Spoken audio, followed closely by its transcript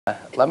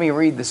Let me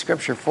read the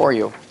scripture for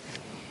you.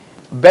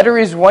 Better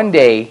is one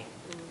day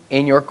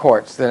in your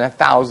courts than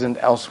 1,000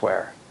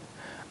 elsewhere.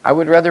 I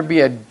would rather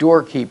be a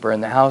doorkeeper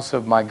in the house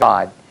of my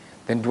God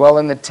than dwell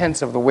in the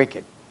tents of the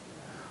wicked.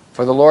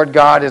 For the Lord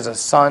God is a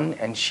sun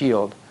and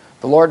shield.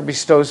 The Lord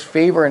bestows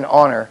favor and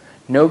honor.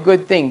 No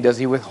good thing does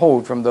he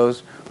withhold from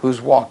those whose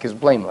walk is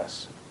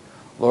blameless.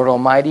 Lord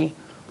Almighty,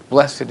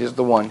 blessed is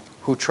the one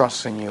who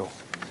trusts in you.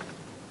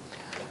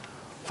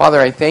 Father,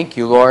 I thank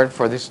you, Lord,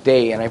 for this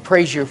day, and I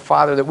praise you,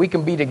 Father, that we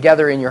can be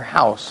together in your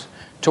house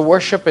to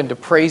worship and to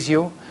praise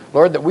you.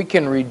 Lord, that we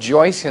can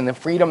rejoice in the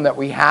freedom that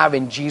we have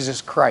in Jesus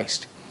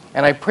Christ.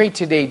 And I pray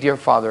today, dear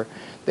Father,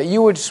 that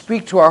you would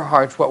speak to our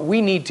hearts what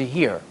we need to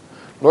hear.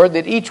 Lord,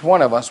 that each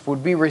one of us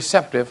would be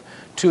receptive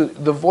to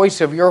the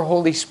voice of your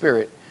Holy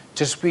Spirit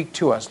to speak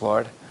to us,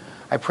 Lord.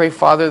 I pray,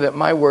 Father, that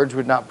my words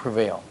would not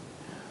prevail.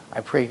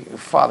 I pray,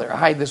 Father,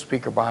 hide the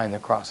speaker behind the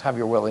cross. Have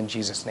your will in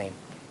Jesus' name.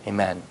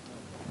 Amen.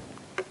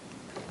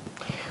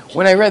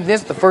 When I read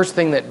this, the first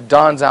thing that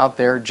dawns out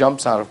there,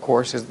 jumps out, of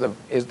course, is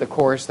the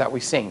chorus that we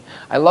sing.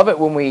 I love it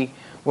when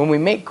we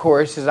make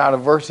choruses out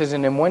of verses,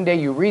 and then one day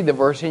you read the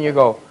verse and you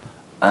go,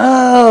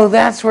 oh,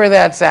 that's where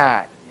that's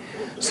at.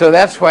 So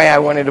that's why I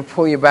wanted to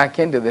pull you back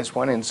into this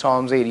one in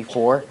Psalms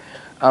 84.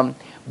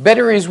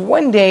 Better is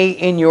one day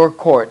in your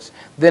courts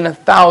than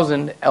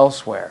 1,000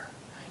 elsewhere.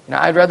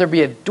 I'd rather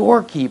be a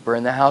doorkeeper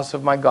in the house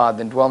of my God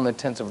than dwell in the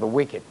tents of the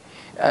wicked.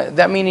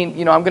 That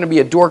meaning, I'm going to be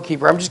a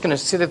doorkeeper. I'm just going to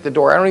sit at the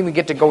door. I don't even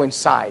get to go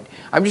inside.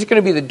 I'm just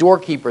going to be the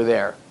doorkeeper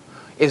there.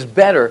 Is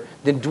better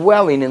than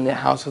dwelling in the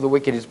house of the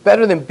wicked. It's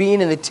better than being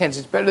in the tents.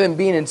 It's better than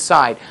being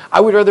inside.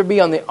 I would rather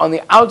be on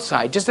the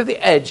outside, just at the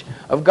edge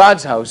of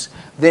God's house,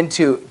 than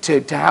to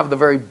have the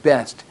very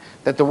best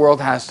that the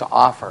world has to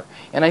offer.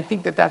 And I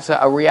think that that's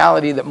a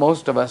reality that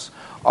most of us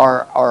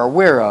are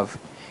aware of,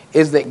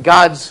 is that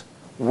God's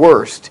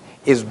worst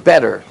is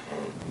better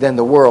than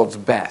the world's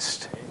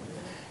best.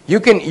 You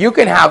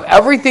can have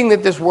everything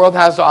that this world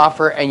has to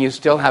offer and you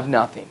still have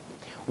nothing.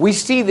 We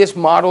see this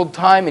modeled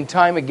time and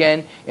time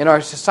again in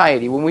our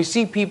society. When we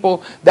see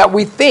people that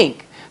we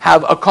think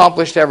have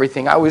accomplished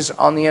everything. I was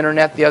on the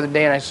internet the other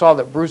day and I saw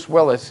that Bruce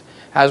Willis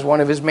has one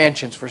of his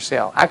mansions for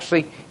sale.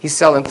 Actually, he's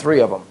selling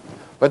 3 of them.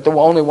 But the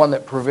only one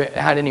that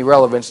had any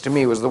relevance to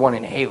me was the one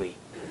in Haley.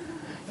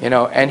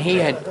 And he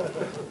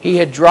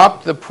had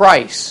dropped the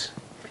price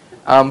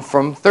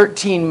from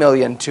 13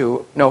 million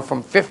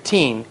from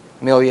 15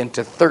 million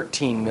to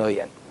 13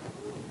 million.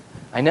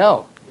 I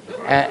know.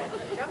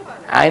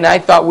 And I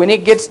thought, when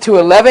it gets to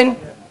 11,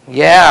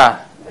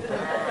 yeah.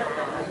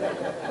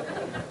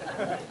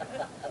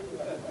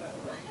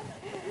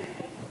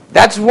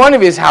 That's one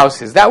of his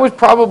houses. That was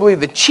probably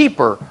the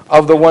cheaper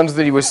of the ones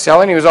that he was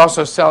selling. He was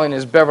also selling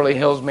his Beverly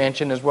Hills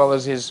mansion as well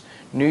as his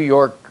New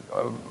York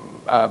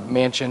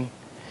mansion.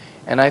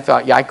 And I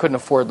thought, I couldn't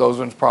afford those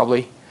ones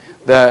probably.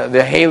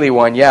 The Haley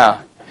one,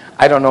 yeah.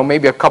 I don't know,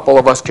 maybe a couple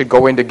of us could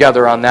go in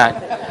together on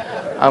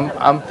that.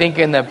 I'm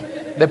thinking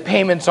the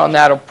payments on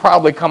that will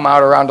probably come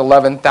out around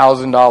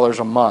 $11,000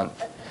 a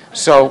month.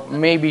 So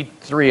maybe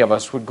 3 of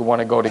us would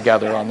want to go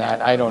together on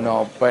that. I don't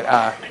know.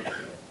 But,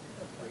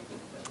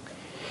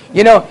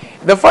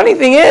 the funny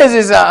thing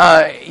is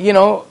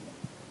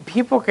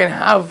people can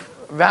have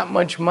that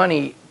much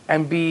money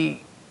and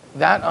be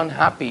that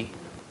unhappy,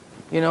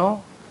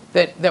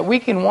 that we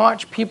can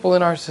watch people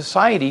in our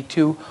society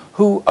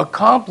who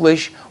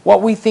accomplish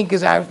what we think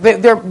is...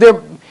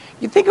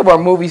 You think of our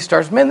movie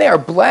stars, man, they are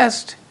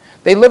blessed.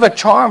 They live a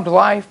charmed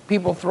life.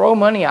 People throw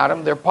money at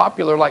them. They're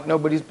popular like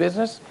nobody's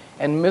business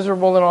and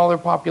miserable in all their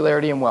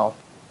popularity and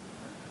wealth.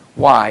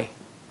 Why?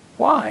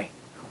 Why?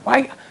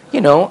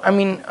 We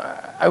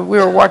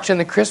were watching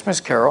The Christmas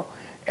Carol,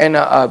 and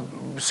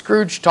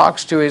Scrooge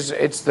talks to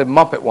it's the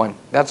Muppet one.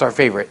 That's our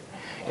favorite.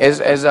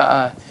 As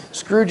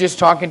Scrooge is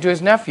talking to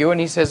his nephew, and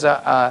he says,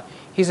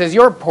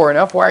 you're poor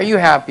enough, why are you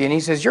happy? And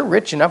he says, you're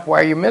rich enough, why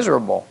are you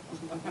miserable?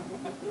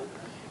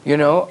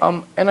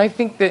 And I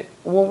think that,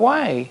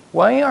 why?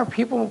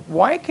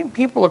 Why can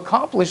people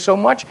accomplish so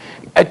much,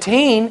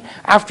 attain,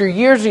 after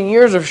years and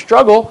years of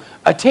struggle,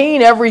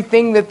 attain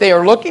everything that they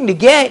are looking to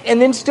get,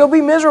 and then still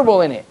be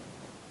miserable in it?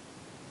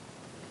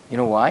 You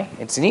know why?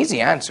 It's an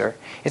easy answer.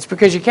 It's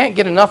because you can't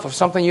get enough of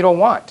something you don't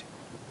want.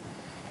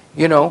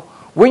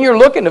 When you're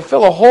looking to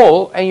fill a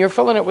hole and you're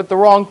filling it with the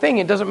wrong thing,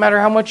 it doesn't matter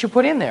how much you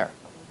put in there.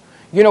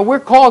 We're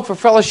called for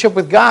fellowship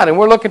with God, and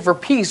we're looking for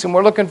peace, and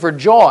we're looking for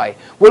joy.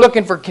 We're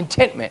looking for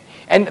contentment.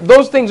 And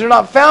those things are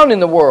not found in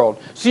the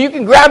world. So you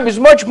can grab as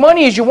much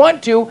money as you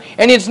want to,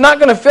 and it's not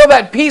going to fill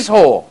that peace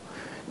hole.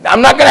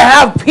 I'm not going to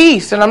have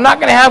peace, and I'm not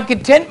going to have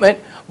contentment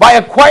by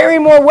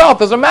acquiring more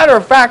wealth. As a matter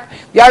of fact,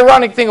 the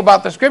ironic thing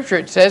about the scripture,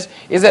 it says,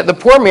 is that the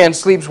poor man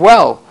sleeps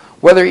well,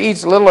 whether he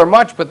eats little or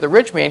much, but the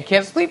rich man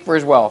can't sleep for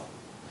his wealth.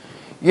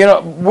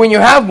 When you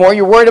have more,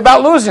 you're worried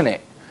about losing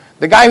it.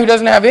 The guy who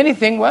doesn't have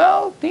anything,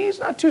 he's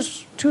not too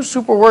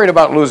super worried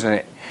about losing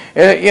it.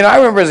 I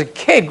remember as a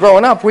kid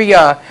growing up, we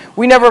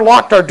never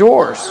locked our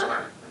doors.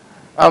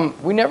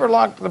 We never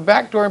locked the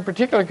back door in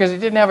particular because it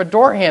didn't have a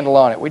door handle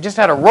on it. We just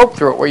had a rope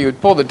through it where you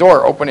would pull the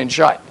door open and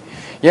shut.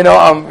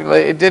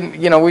 It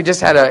didn't, we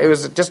just had it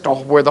was just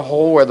where the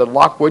hole where the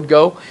lock would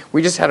go.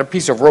 We just had a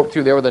piece of rope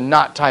through there with a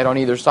knot tied on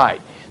either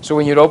side. So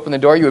when you'd open the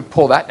door, you would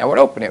pull that, and that would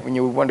open it. When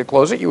you wanted to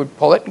close it, you would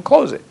pull it and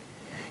close it.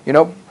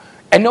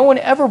 And no one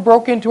ever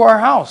broke into our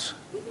house.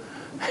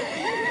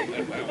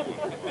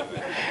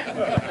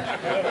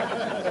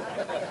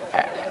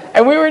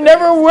 And we were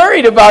never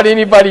worried about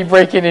anybody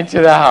breaking into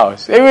the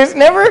house. It was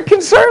never a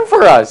concern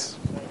for us.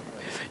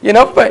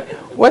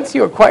 But once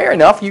you acquire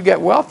enough, you get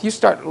wealth, you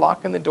start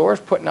locking the doors,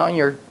 putting on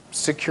your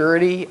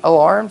security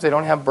alarms. They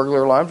don't have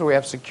burglar alarms, but we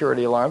have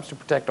security alarms to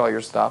protect all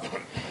your stuff.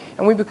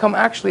 And we become,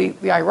 actually,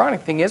 the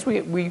ironic thing is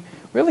we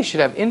really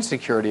should have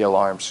insecurity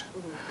alarms.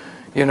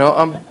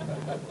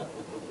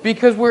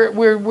 Because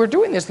we're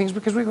doing these things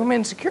because we become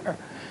insecure.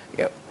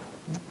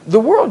 The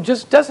world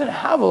just doesn't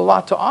have a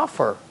lot to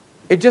offer.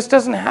 It just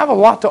doesn't have a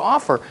lot to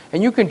offer.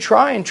 And you can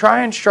try and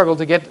struggle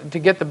to get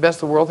the best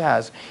the world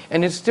has.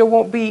 And it still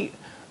won't be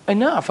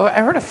enough.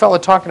 I heard a fella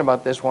talking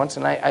about this once,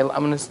 and I'm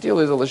going to steal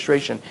his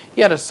illustration.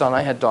 He had a son.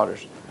 I had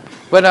daughters.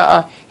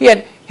 But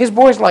his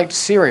boys liked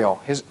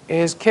cereal.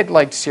 His kid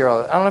liked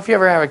cereal. I don't know if you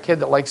ever have a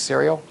kid that likes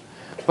cereal.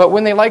 But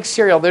when they like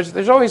cereal,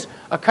 there's always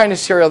a kind of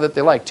cereal that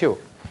they like, too.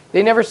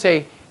 They never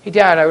say, "Hey,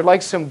 Dad, I would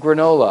like some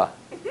granola."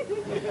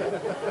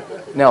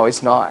 No,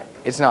 it's not.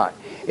 It's not.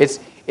 It's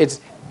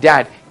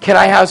Dad, can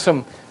I have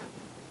some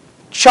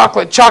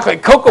chocolate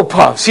Cocoa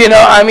Puffs? It's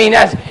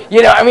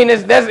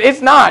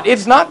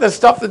not the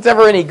stuff that's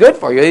ever any good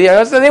for you.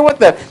 So they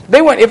want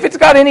if it's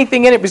got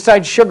anything in it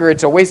besides sugar,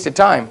 it's a waste of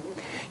time.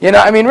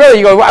 Really,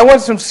 you go, "I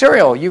want some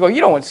cereal." You go,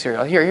 "You don't want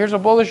cereal. Here's a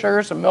bowl of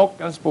sugar, some milk,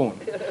 and a spoon."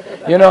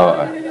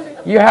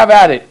 You have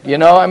at it.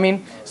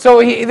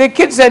 So the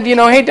kid said,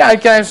 "Hey,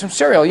 Dad, can I have some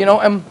cereal?"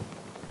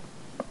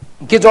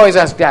 Kids always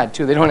ask Dad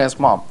too. They don't ask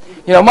Mom.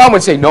 Mom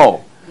would say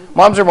no.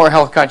 Moms are more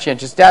health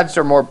conscientious. Dads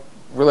are more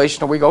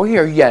relational. We go,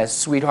 "Here, yes,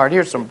 sweetheart.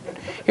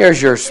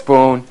 Here's your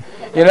spoon."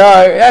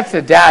 That's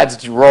the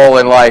dad's role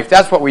in life.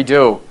 That's what we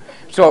do.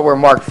 That's what we're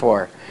marked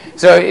for.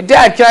 So,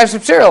 "Dad, can I have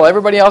some cereal?"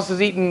 Everybody else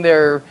is eating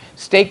their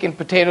steak and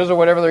potatoes or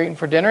whatever they're eating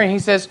for dinner, and he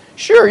says,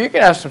 "Sure, you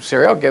can have some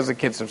cereal." Gives the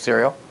kid some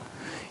cereal.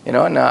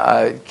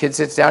 And kid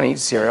sits down and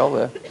eats cereal.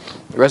 The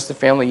rest of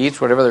the family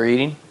eats whatever they're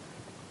eating.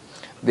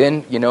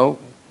 Then,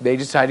 they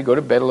decide to go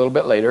to bed a little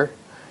bit later.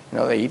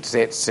 They eat,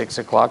 say, at 6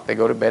 o'clock. They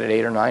go to bed at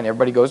 8 or 9.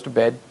 Everybody goes to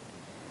bed.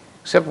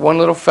 Except one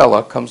little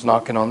fella comes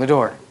knocking on the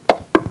door.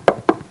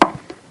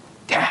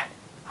 "Dad,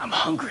 I'm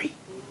hungry.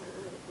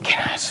 Can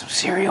I have some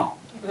cereal?"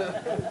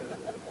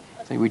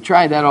 So we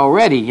tried that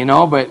already,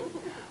 but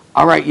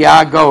all right,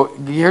 yeah, go.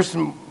 Here's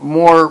some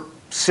more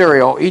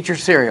cereal. Eat your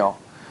cereal.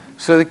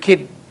 So the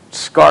kid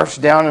scarfs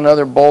down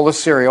another bowl of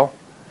cereal.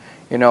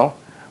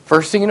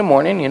 First thing in the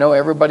morning,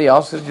 everybody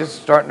else is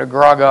just starting to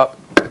grog up.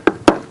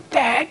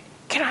 "Dad,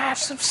 can I have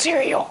some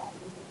cereal?"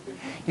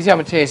 You see, I'm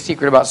going to tell you a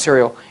secret about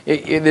cereal.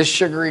 This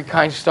sugary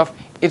kind of stuff,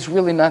 it's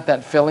really not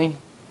that filling.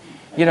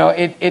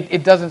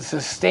 It doesn't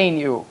sustain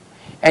you.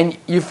 And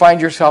you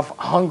find yourself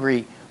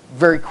hungry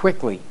very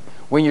quickly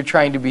when you're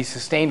trying to be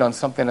sustained on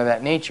something of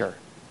that nature.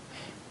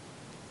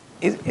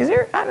 Is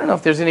there, I don't know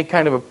if there's any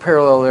kind of a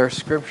parallel there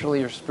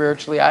scripturally or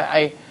spiritually.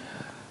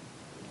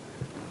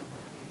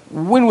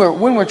 When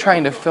we're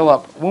trying to fill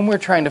up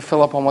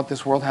on what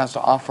this world has to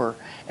offer,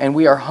 and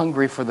we are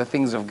hungry for the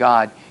things of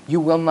God, you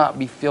will not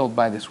be filled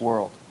by this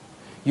world.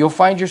 You'll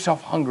find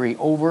yourself hungry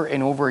over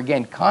and over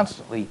again,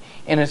 constantly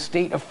in a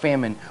state of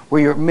famine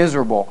where you're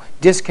miserable,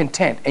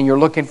 discontent, and you're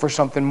looking for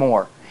something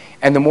more.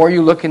 And the more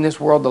you look in this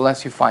world, the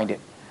less you find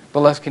it,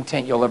 the less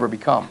content you'll ever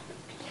become.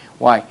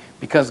 Why?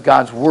 Because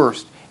God's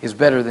worst is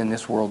better than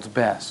this world's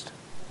best.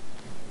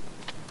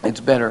 It's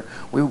better.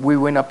 We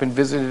went up and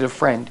visited a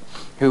friend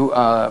who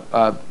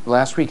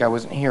last week, I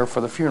wasn't here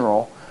for the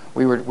funeral.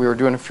 We were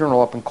doing a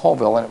funeral up in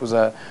Colville, and it was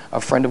a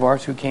friend of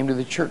ours who came to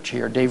the church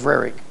here, Dave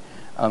Rarick.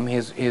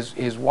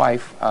 His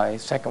wife,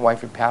 his second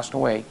wife, had passed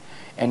away,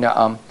 and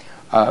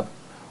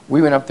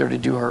we went up there to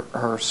do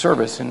her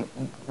service. And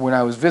when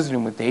I was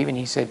visiting with Dave, and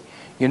he said,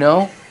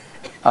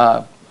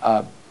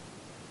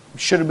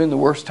 should have been the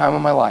worst time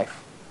of my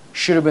life,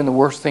 should have been the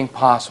worst thing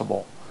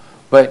possible,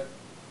 but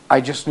I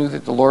just knew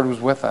that the Lord was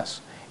with us,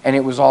 and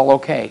it was all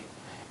okay.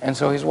 And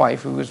so his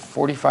wife, who was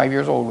 45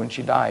 years old when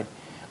she died,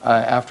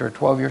 after a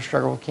 12-year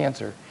struggle with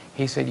cancer,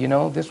 he said,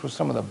 this was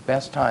some of the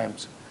best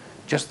times,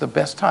 just the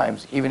best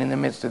times, even in the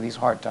midst of these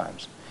hard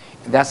times.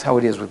 And that's how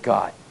it is with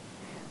God.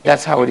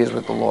 That's how it is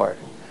with the Lord.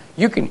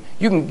 You're going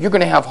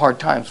to have hard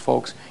times,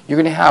 folks. You're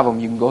going to have them.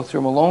 You can go through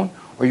them alone,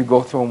 or you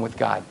go through them with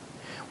God.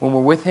 When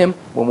we're with Him,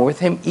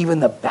 even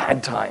the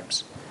bad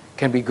times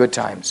can be good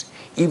times.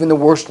 Even the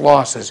worst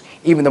losses,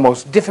 even the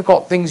most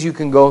difficult things you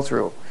can go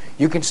through,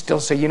 you can still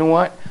say, you know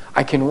what?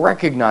 I can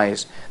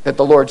recognize that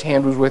the Lord's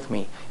hand was with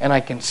me, and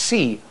I can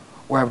see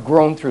where I've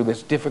grown through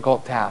this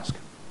difficult task.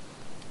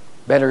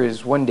 Better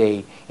is one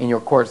day in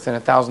your courts than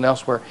 1,000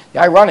 elsewhere. The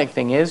ironic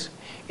thing is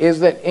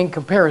that in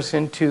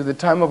comparison to the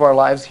time of our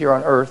lives here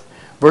on earth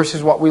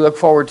versus what we look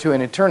forward to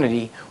in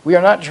eternity, we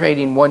are not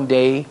trading one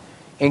day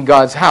in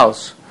God's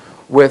house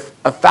with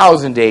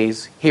 1,000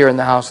 days here in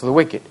the house of the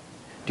wicked.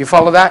 Do you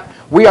follow that?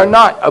 We are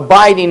not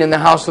abiding in the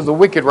house of the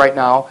wicked right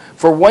now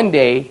for one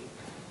day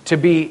to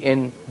be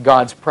in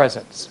God's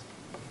presence.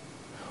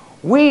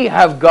 We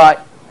have got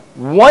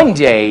 1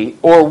 day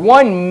or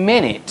 1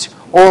 minute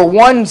or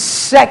 1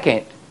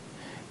 second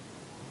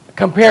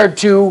compared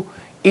to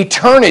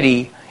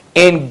eternity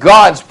in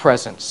God's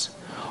presence.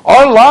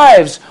 Our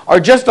lives are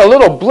just a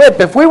little blip.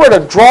 If we were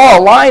to draw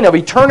a line of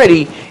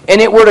eternity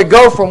and it were to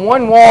go from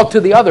one wall to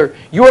the other,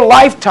 your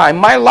lifetime,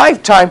 my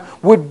lifetime,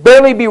 would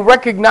barely be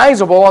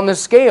recognizable on the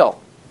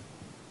scale.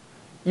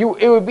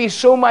 It would be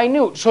so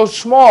minute, so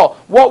small.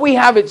 What we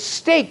have at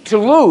stake to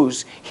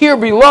lose here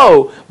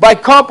below by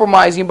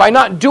compromising, by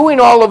not doing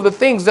all of the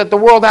things that the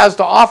world has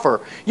to offer.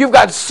 You've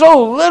got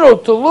so little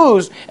to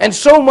lose and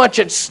so much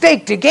at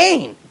stake to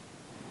gain.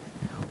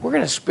 We're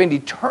going to spend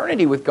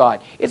eternity with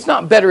God. It's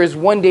not better as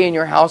 1 day in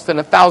your house than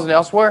 1,000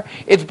 elsewhere.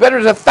 It's better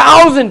as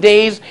 1,000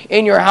 days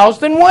in your house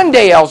than 1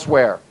 day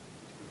elsewhere.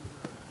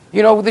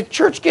 You know, the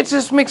church gets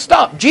this mixed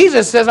up.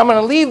 Jesus says, I'm going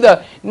to leave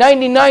the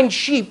 99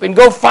 sheep and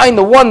go find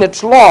the one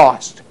that's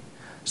lost.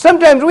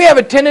 Sometimes we have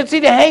a tendency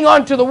to hang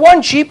on to the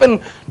one sheep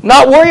and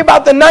not worry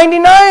about the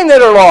 99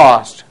 that are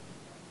lost.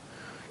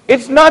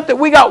 It's not that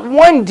we got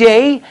 1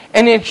 day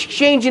and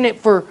exchanging it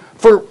for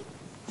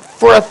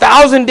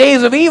 1,000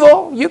 days of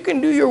evil. You can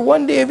do your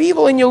 1 day of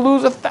evil and you'll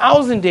lose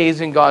 1,000 days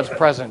in God's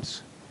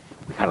presence.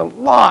 We've got a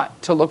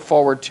lot to look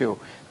forward to.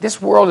 This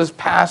world is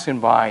passing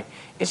by.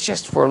 It's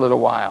just for a little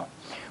while.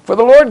 For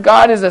the Lord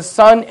God is a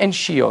sun and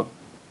shield.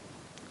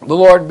 The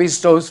Lord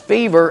bestows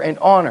favor and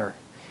honor.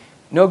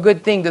 No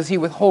good thing does he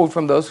withhold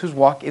from those whose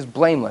walk is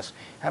blameless.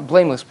 That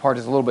blameless part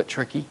is a little bit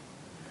tricky.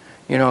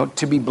 You know,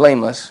 to be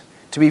blameless,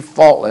 to be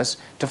faultless,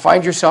 to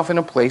find yourself in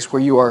a place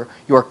where you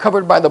are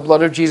covered by the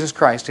blood of Jesus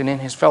Christ and in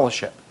his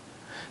fellowship.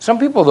 Some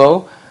people,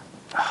 though,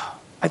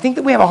 I think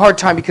that we have a hard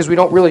time because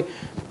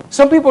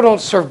some people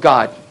don't serve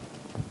God.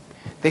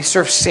 They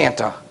serve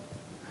Santa.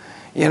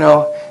 You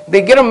know,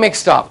 they get them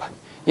mixed up.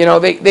 You know,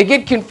 they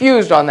get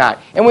confused on that.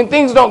 And when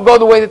things don't go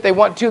the way that they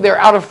want to, they're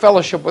out of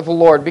fellowship with the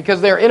Lord because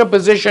they're in a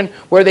position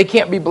where they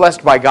can't be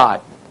blessed by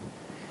God.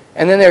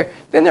 And then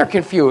they're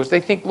confused.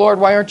 They think, Lord,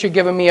 why aren't you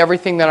giving me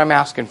everything that I'm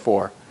asking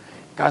for?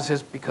 God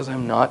says, because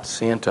I'm not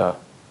Santa.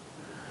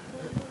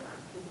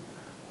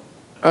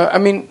 I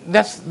mean,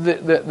 that's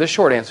the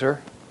short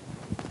answer.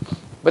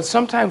 But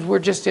sometimes we're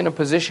just in a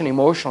position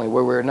emotionally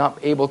where we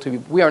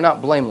are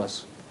not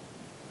blameless.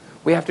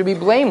 We have to be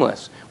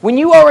blameless. When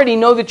you already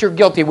know that you're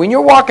guilty, when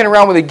you're walking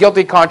around with a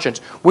guilty conscience,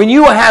 when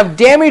you have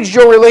damaged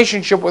your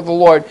relationship with the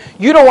Lord,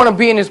 you don't want to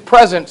be in his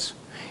presence.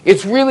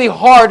 It's really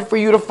hard for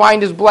you to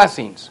find his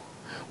blessings.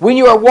 When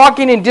you are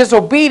walking in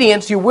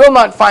disobedience, you will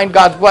not find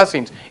God's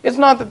blessings. It's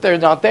not that they're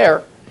not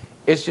there.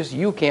 It's just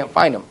you can't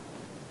find them.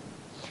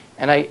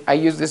 And I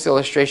use this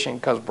illustration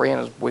because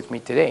Brianna's with me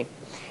today.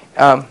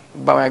 But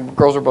my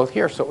girls are both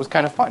here, so it was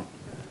kind of fun.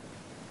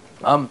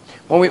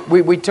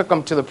 When we took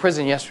them to the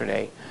prison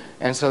yesterday,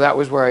 and so that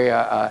was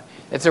where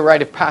it's a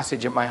rite of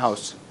passage at my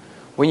house.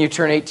 When you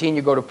turn 18,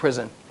 you go to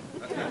prison.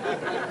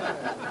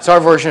 It's our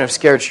version of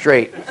Scared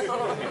Straight.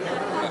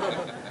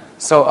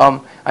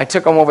 So I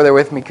took them over there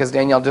with me because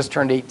Danielle just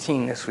turned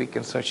 18 this week,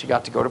 and so she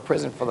got to go to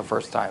prison for the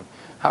first time.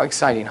 How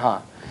exciting, huh?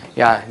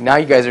 Yeah, now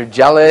you guys are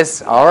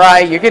jealous. All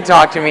right, you can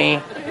talk to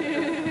me.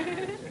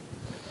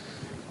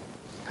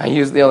 I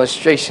used the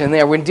illustration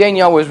there. When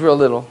Danielle was real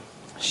little,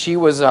 she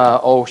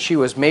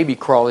was maybe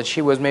crawling.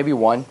 She was maybe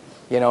 1.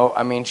 You know,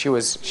 I mean, she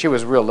was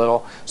real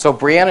little. So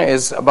Brianna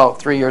is about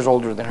 3 years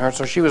older than her,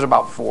 so she was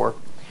about 4.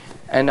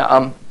 And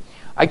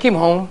I came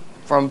home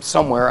from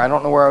somewhere. I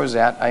don't know where I was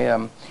at.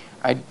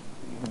 I'd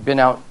been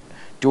out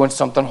doing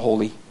something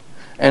holy.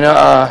 And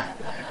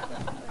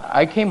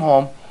I came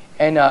home,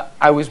 and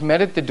I was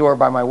met at the door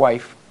by my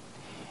wife.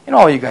 And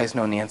all you guys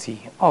know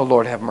Nancy. Oh,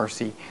 Lord have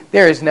mercy.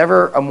 There is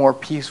never a more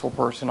peaceful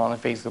person on the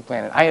face of the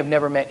planet. I have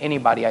never met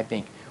anybody, I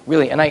think,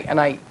 really. And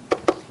I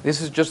this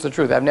is just the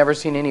truth. I've never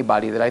seen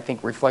anybody that I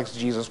think reflects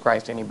Jesus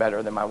Christ any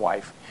better than my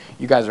wife.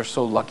 You guys are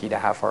so lucky to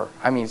have her.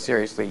 I mean,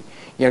 seriously.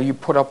 You know, you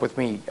put up with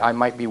me. I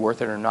might be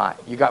worth it or not.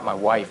 You got my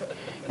wife.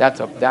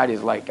 That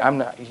is like, I'm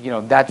not, you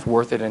know, that's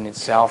worth it in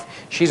itself.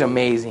 She's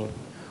amazing.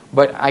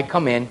 But I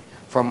come in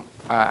from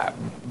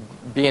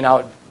being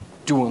out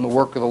doing the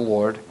work of the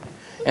Lord,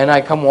 and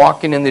I come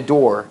walking in the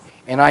door,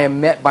 and I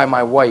am met by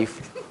my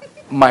wife,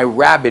 my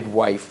rabid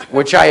wife,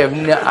 which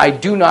I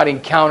do not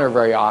encounter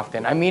very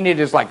often. I mean, it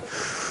is like,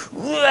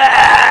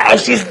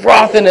 she's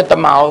frothing at the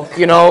mouth,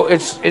 you know.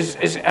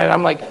 And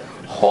I'm like,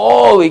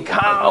 holy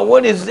cow,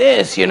 what is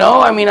this, you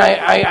know? I mean,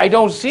 I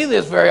don't see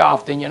this very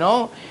often, you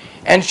know.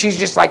 And she's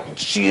just like,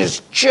 she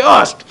is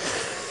just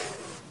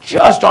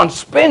on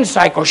spin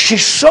cycle.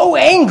 She's so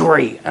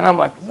angry. And I'm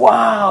like,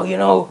 wow, you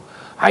know,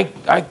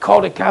 I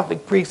called a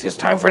Catholic priest. It's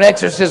time for an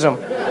exorcism.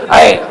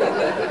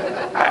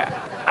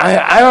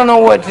 I don't know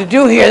what to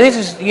do here. This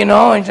is, you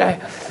know, and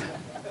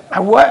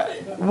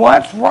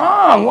what's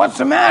wrong? What's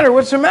the matter?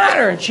 What's the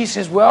matter? And she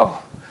says,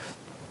 well,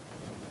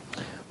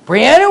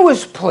 Brianna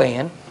was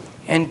playing,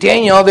 and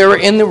Danielle, they were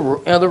in the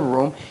other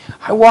room.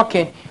 I walk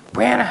in.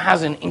 Brianna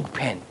has an ink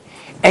pen,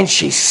 and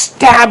she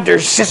stabbed her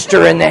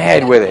sister in the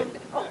head with it.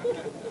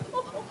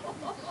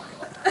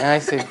 And I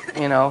said,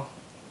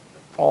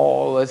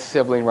 oh, the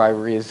sibling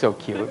rivalry is so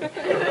cute.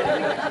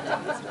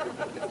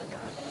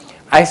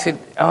 I said,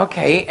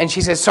 okay. And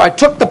she said, so I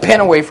took the pen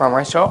away from her.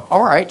 I said, oh,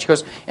 all right. She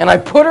goes, and I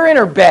put her in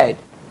her bed.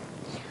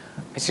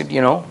 I said,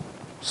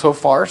 so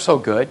far, so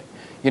good.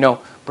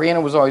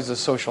 Brianna was always a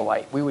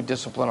socialite. We would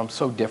discipline them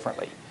so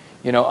differently.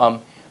 We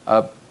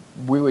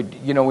would,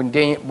 when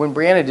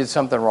Brianna did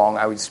something wrong,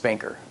 I would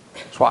spank her,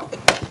 swat.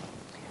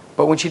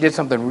 But when she did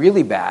something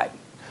really bad,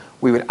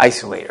 we would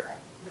isolate her.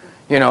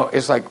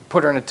 It's like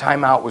put her in a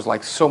timeout was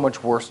like so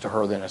much worse to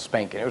her than a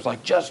spanking. It was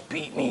like, just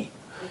beat me.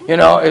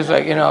 It's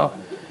like,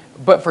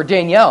 But for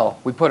Danielle,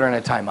 we put her in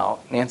a timeout.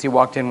 Nancy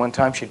walked in one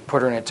time. She'd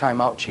put her in a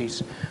timeout.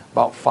 She's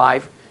about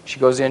 5. She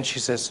goes in. She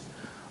says,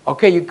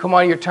 okay, you come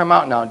out of your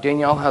timeout now.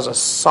 Danielle has a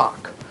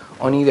sock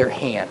on either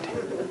hand.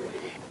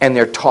 And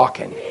they're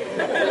talking.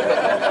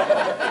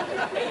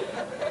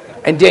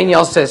 And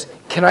Danielle says,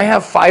 can I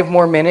have 5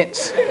 more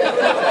minutes?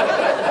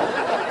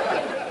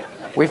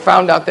 We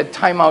found out that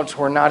timeouts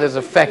were not as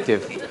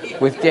effective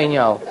with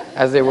Danielle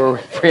as they were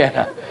with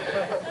Brianna.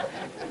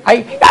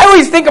 I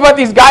always think about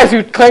these guys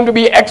who claim to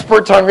be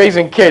experts on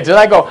raising kids. And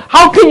I go,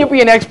 how can you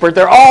be an expert?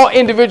 They're all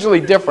individually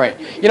different.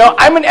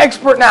 I'm an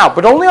expert now,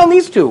 but only on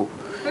these 2.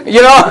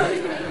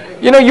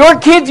 Your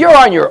kids, you're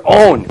on your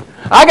own.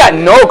 I got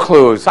no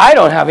clues. I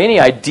don't have any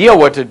idea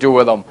what to do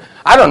with them.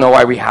 I don't know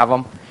why we have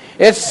them.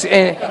 It's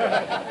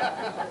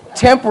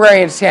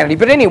temporary insanity.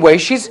 But anyway,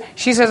 she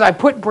says, I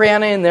put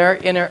Brianna in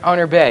there on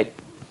her bed.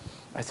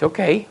 I said,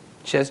 okay.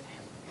 She says,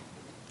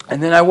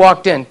 and then I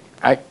walked in.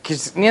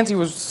 Because Nancy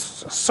was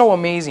so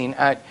amazing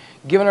at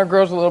giving our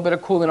girls a little bit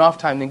of cooling off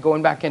time, then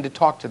going back in to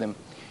talk to them,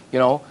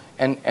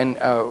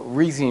 and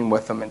reasoning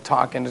with them and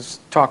talk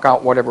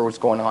out whatever was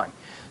going on.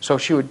 So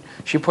she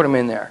put them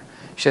in there.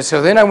 She said,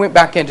 so then I went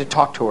back in to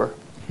talk to her,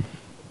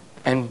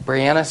 and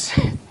Brianna's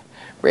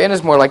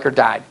more like her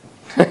dad.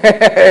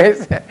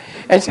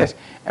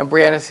 And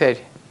Brianna said,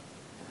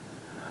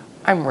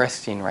 I'm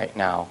resting right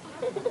now.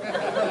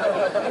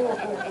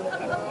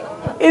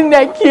 Isn't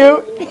that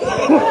cute?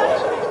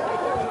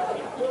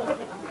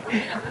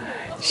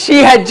 She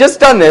had just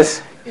done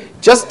this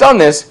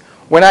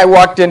when I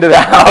walked into the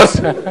house.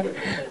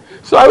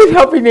 So I was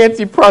helping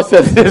Nancy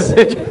process this.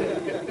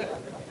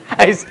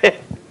 I said,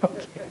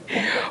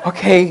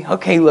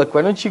 okay, look,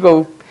 why don't you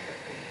go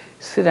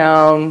sit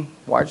down,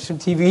 watch some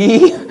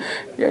TV,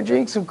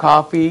 drink some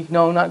coffee.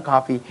 No, not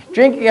coffee.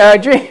 Drink,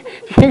 have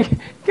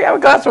a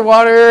glass of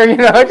water,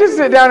 just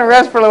sit down and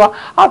rest for a little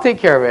while. I'll take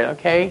care of it,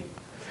 okay?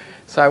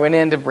 So I went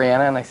in to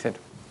Brianna and I said,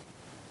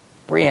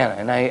 Brianna,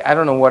 and I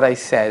don't know what I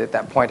said at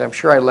that point. I'm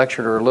sure I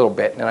lectured her a little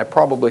bit, and I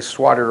probably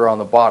swatted her on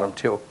the bottom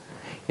too.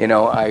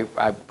 I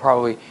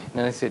probably, and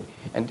then I said,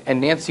 and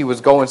Nancy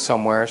was going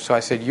somewhere, so I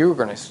said, you're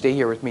going to stay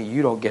here with me.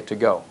 You don't get to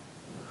go.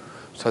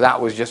 So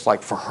that was just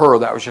like, for her,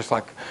 that was just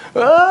like,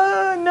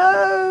 oh,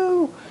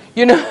 no.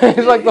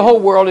 It's like the whole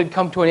world had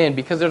come to an end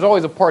because there's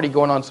always a party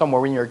going on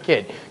somewhere when you're a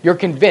kid. You're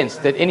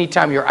convinced that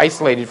anytime you're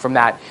isolated from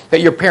that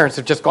your parents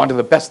have just gone to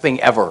the best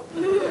thing ever.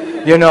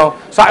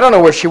 So I don't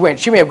know where she went.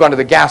 She may have gone to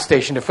the gas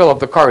station to fill up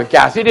the car with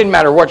gas. It didn't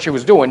matter what she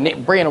was doing.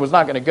 Brianna was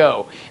not going to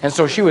go. And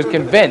so she was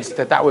convinced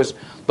that was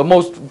the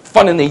most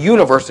fun in the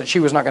universe that she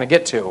was not going to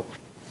get to.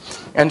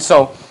 And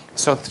so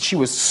she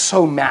was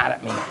so mad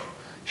at me,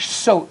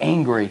 so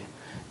angry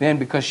then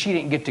because she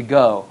didn't get to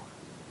go.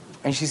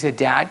 And she said,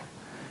 Dad?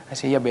 I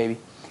said, yeah, baby.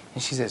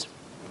 And she says,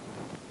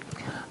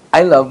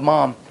 I love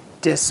Mom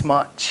this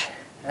much.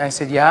 And I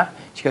said, yeah?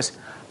 She goes,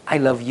 I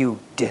love you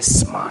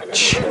this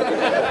much.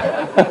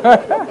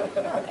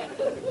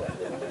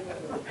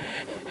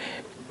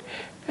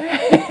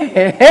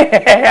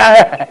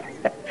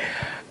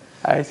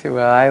 I said,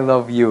 well, I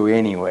love you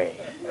anyway.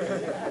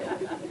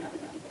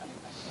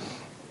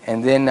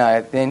 And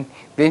then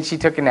she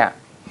took a nap.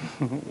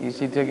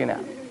 She took a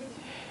nap.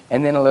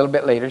 And then a little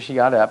bit later, she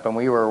got up, and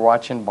we were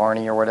watching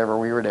Barney or whatever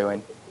we were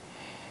doing.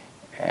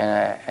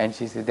 And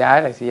she said,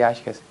 Dad? I said, yeah.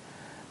 She goes,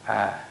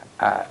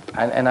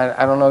 and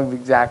I don't know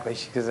exactly.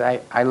 She goes,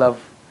 I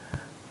love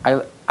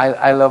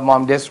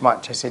Mom this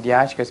much. I said,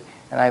 yeah. She goes,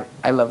 and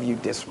I love you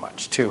this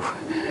much too.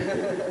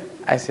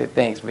 I said,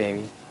 thanks,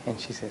 baby. And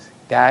she says,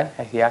 Dad?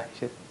 I said, yeah.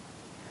 She said,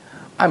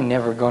 I'm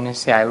never going to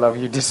say I love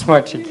you this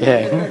much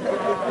again.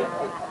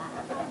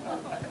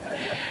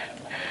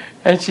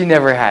 And she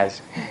never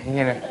has,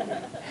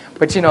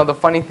 But the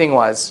funny thing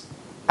was,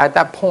 at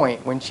that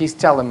point when she's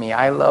telling me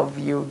I love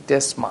you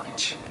this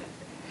much,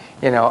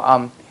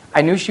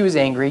 I knew she was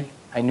angry.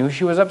 I knew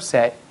she was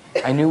upset.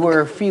 I knew where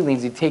her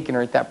feelings had taken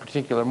her at that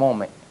particular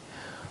moment.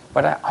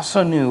 But I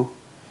also knew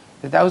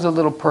that was a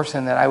little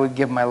person that I would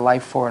give my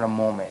life for in a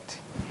moment.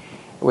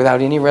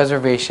 Without any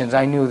reservations,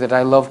 I knew that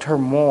I loved her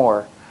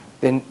more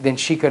than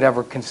she could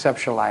ever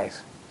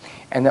conceptualize.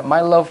 And that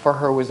my love for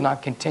her was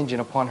not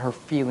contingent upon her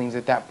feelings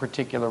at that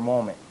particular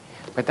moment.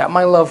 But that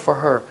my love for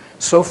her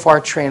so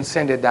far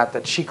transcended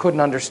that she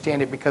couldn't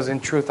understand it because in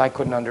truth I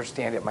couldn't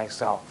understand it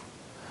myself.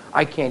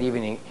 I can't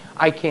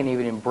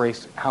even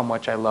embrace how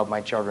much I love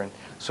my children.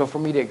 So for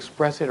me to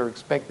express it or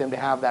expect them to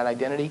have that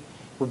identity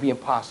would be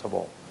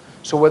impossible.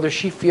 So whether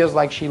she feels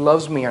like she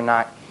loves me or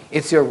not,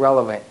 it's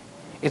irrelevant.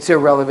 It's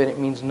irrelevant. It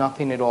means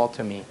nothing at all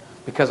to me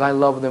because I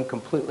love them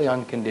completely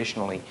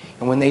unconditionally.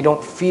 And when they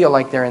don't feel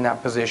like they're in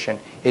that position,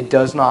 it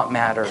does not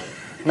matter.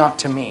 Not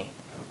to me,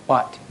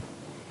 but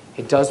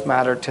it does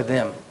matter to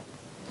them.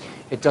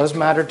 It does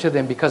matter to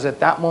them because at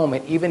that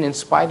moment, even in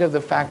spite of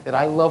the fact that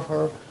I love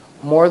her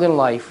more than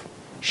life,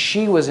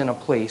 she was in a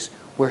place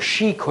where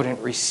she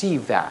couldn't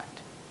receive that.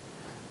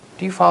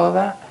 Do you follow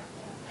that?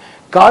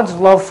 God's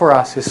love for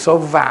us is so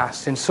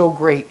vast and so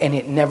great, and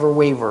it never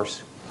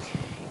wavers.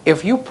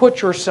 If you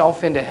put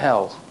yourself into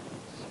hell,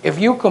 if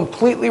you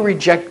completely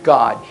reject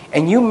God,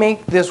 and you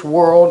make this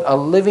world a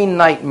living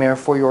nightmare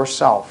for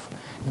yourself,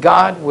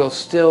 God will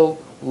still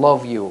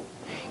love you.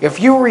 If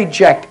you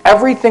reject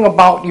everything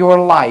about your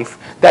life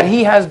that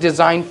He has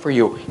designed for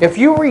you, if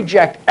you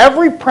reject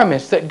every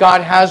premise that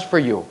God has for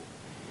you,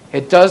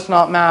 it does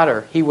not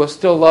matter. He will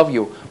still love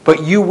you.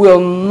 But you will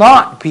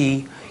not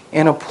be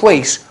in a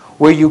place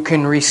where you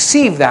can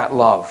receive that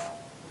love.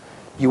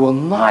 You will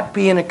not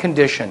be in a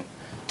condition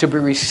to be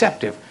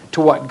receptive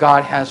to what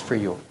God has for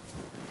you.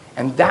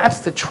 And that's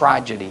the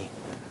tragedy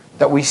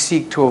that we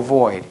seek to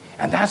avoid.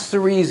 And that's the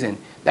reason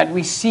that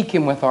we seek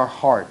Him with our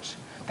hearts.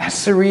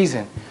 That's the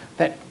reason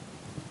that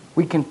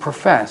we can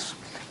profess,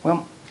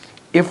 well,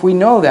 if we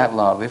know that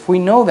love, if we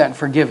know that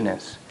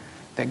forgiveness,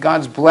 that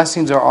God's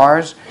blessings are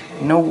ours,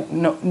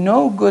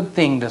 no good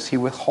thing does He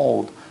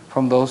withhold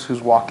from those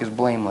whose walk is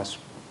blameless.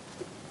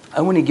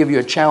 I want to give you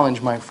a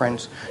challenge, my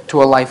friends,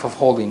 to a life of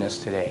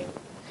holiness today.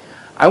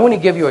 I want to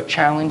give you a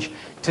challenge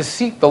to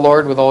seek the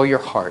Lord with all your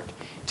heart,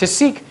 to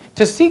seek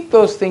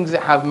those things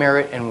that have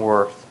merit and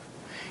worth.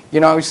 You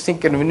know, I was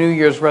thinking of New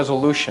Year's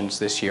resolutions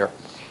this year,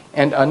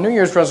 and New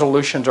Year's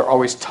resolutions are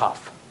always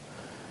tough.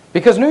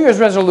 Because New Year's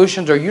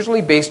resolutions are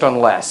usually based on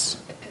less.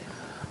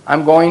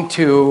 I'm going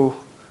to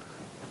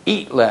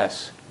eat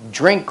less,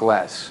 drink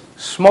less,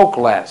 smoke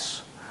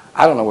less.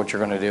 I don't know what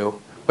you're going to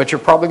do, but you're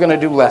probably going to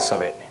do less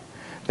of it.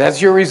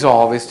 That's your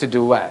resolve, is to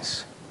do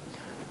less.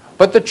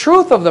 But the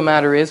truth of the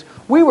matter is,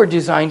 we were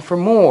designed for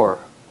more.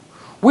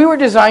 We were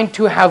designed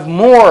to have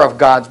more of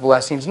God's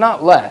blessings,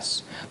 not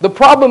less. The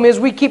problem is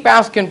we keep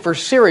asking for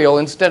cereal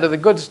instead of the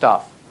good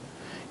stuff.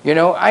 You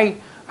know,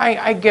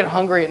 I get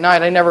hungry at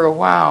night. I never go,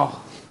 wow,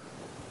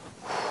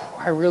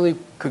 I really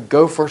could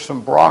go for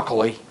some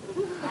broccoli.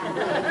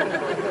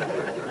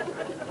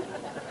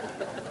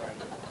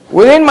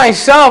 Within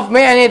myself,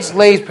 man, it's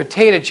Lay's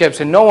potato chips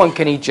and no one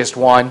can eat just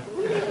one.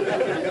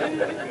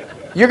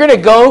 You're going to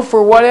go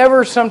for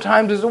whatever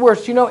sometimes is the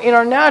worst. You know, in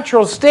our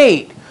natural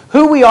state,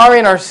 who we are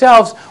in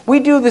ourselves, we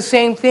do the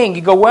same thing.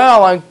 You go,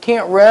 well, I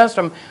can't rest.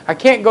 I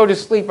can't go to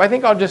sleep. I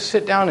think I'll just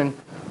sit down and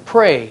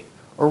pray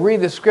or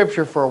read the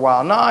scripture for a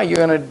while. No,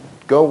 you're going to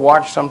go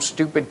watch some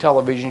stupid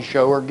television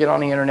show or get on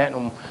the internet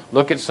and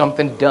look at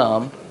something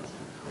dumb.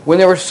 When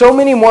there were so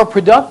many more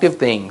productive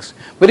things.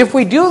 But if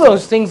we do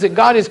those things that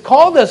God has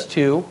called us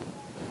to,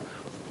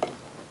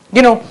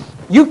 you know,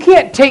 you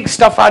can't take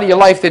stuff out of your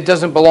life that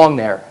doesn't belong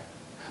there.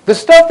 The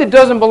stuff that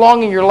doesn't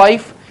belong in your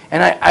life,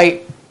 and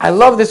I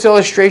love this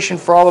illustration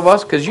for all of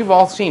us because you've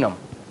all seen them.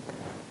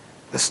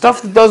 The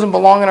stuff that doesn't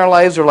belong in our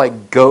lives are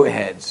like goat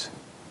heads.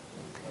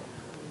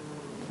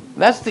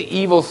 That's the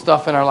evil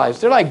stuff in our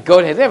lives. They're like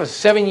goat heads. They have a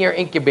 7-year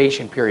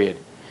incubation period.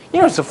 You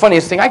know, it's the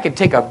funniest thing. I could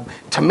take a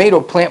tomato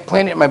plant,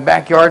 plant it in my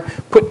backyard,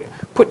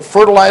 put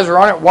fertilizer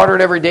on it, water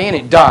it every day, and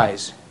it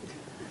dies.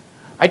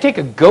 I take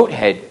a goat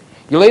head.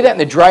 You lay that in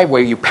the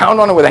driveway. You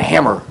pound on it with a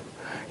hammer.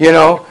 You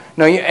know,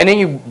 and then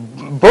you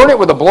burn it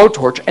with a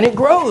blowtorch, and it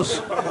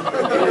grows.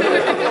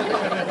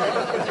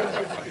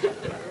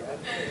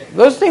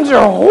 Those things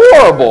are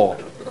horrible.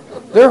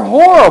 They're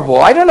horrible.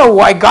 I don't know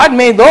why God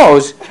made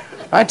those.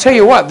 I tell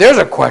you what, there's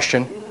a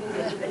question.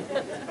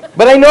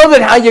 But I know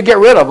that how you get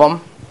rid of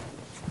them.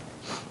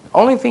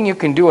 Only thing you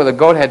can do with a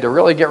goat head to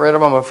really get rid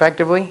of them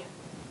effectively,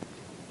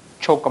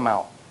 choke them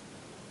out.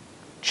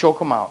 Choke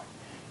them out.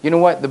 You know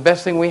what? The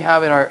best thing we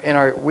have in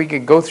our we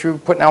could go through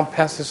putting out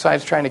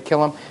pesticides trying to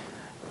kill them.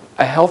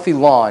 A healthy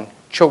lawn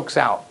chokes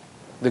out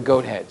the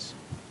goat heads.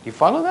 Do you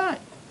follow that?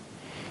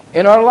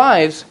 In our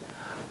lives,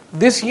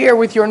 this year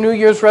with your New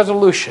Year's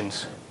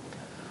resolutions,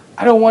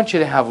 I don't want you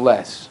to have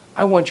less.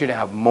 I want you to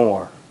have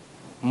more.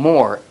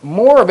 More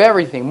of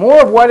everything.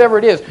 More of whatever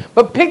it is.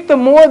 But pick the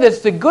more that's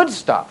the good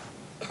stuff.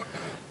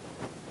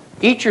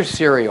 Eat your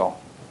cereal,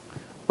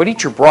 but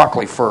eat your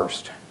broccoli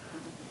first.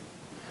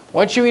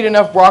 Once you eat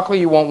enough broccoli,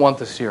 you won't want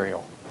the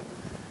cereal.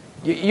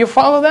 You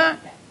follow that?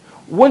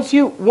 Once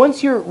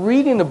you're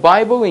reading the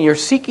Bible and you're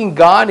seeking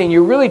God and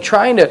you're really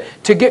trying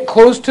to get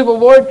close to the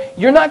Lord,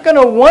 you're not going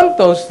to want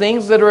those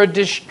things that are a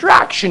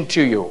distraction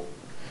to you.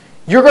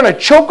 You're going to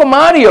choke them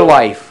out of your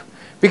life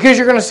because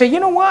you're going to say, you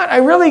know what,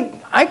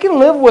 I can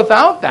live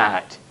without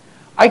that.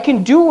 I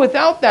can do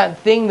without that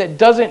thing that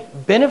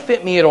doesn't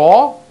benefit me at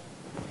all,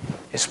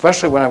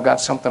 especially when I've got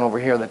something over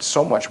here that's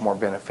so much more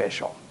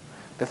beneficial.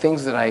 The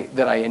things that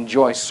I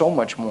enjoy so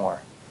much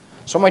more.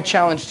 So my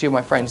challenge to you,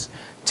 my friends,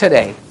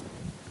 today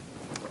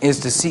is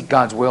to seek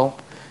God's will,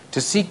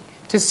 to seek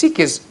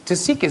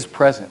His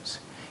presence,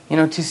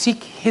 to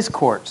seek His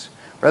courts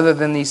rather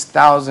than these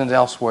thousands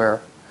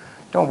elsewhere.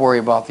 Don't worry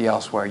about the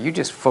elsewhere. You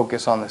just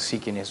focus on the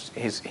seeking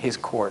His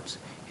courts,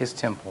 His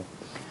temple.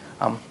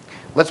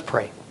 Let's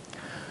pray.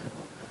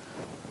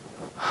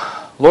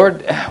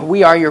 Lord,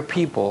 we are your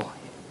people,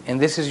 and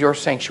this is your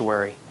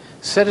sanctuary.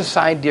 Set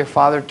aside, dear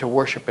Father, to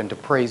worship and to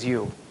praise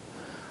you.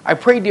 I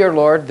pray, dear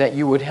Lord, that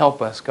you would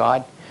help us,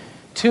 God,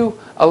 to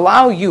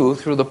allow you,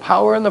 through the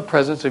power and the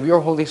presence of your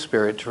Holy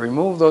Spirit, to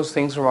remove those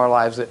things from our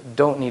lives that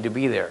don't need to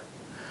be there.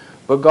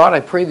 But God, I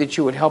pray that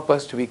you would help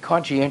us to be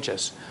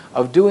conscientious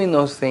of doing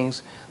those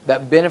things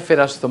that benefit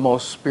us the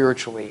most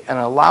spiritually and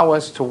allow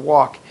us to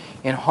walk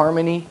in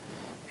harmony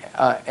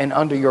and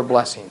under your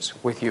blessings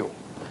with you.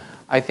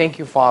 I thank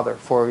you, Father,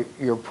 for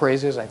your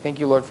praises. I thank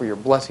you, Lord, for your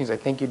blessings. I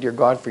thank you, dear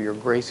God, for your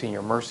grace and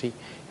your mercy.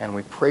 And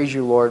we praise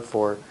you, Lord,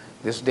 for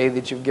this day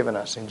that you've given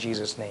us. In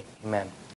Jesus' name, amen.